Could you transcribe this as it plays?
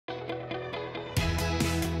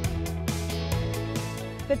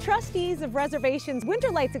The Trustees of Reservations Winter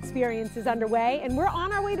Lights experience is underway, and we're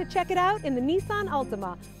on our way to check it out in the Nissan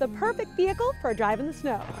Altima, the perfect vehicle for a drive in the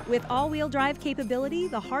snow. With all-wheel drive capability,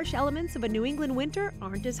 the harsh elements of a New England winter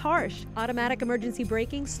aren't as harsh. Automatic emergency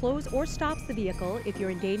braking slows or stops the vehicle if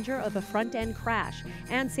you're in danger of a front-end crash.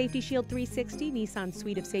 And Safety Shield 360, Nissan's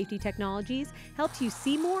suite of safety technologies, helps you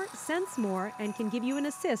see more, sense more, and can give you an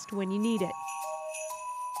assist when you need it.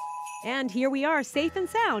 And here we are, safe and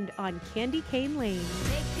sound on Candy Cane Lane.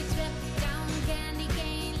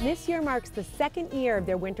 This year marks the second year of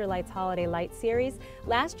their Winter Lights Holiday Light Series.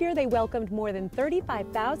 Last year, they welcomed more than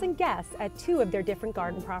 35,000 guests at 2 of their different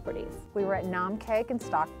garden properties. We were at Nom Cake in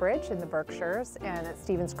Stockbridge in the Berkshires and at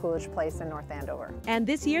Stevens Coolidge Place in North Andover. And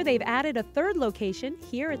this year, they've added a 3rd location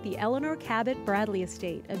here at the Eleanor Cabot Bradley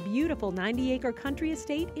Estate, a beautiful 90-acre country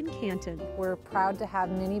estate in Canton. We're proud to have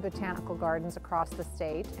many botanical gardens across the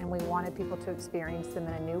state, and we wanted people to experience them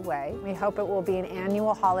in a new way. We hope it will be an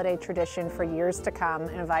annual holiday tradition for years to come,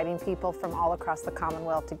 inviting people from all across the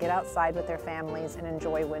Commonwealth to get outside with their families and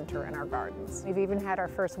enjoy winter in our gardens. We've even had our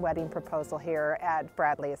first wedding proposal here at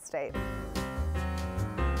Bradley Estate.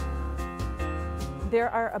 There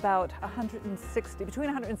are about between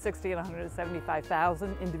 160 and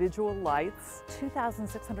 175,000 individual lights,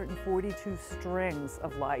 2,642 strings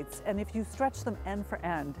of lights, and if you stretch them end for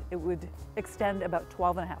end, it would extend about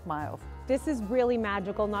 12.5 miles. This is really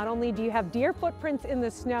magical. Not only do you have deer footprints in the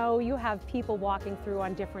snow, you have people walking through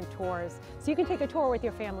on different tours. So you can take a tour with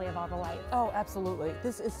your family of all the lights. Oh, absolutely.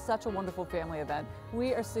 This is such a wonderful family event.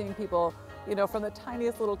 We are seeing people, you know, from the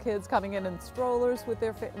tiniest little kids coming in strollers with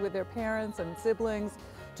their parents and siblings,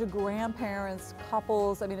 to grandparents,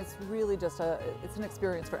 couples. I mean, it's really just it's an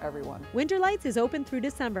experience for everyone. Winter Lights is open through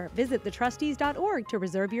December. Visit thetrustees.org to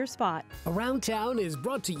reserve your spot. Around Town is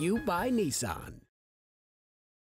brought to you by Nissan.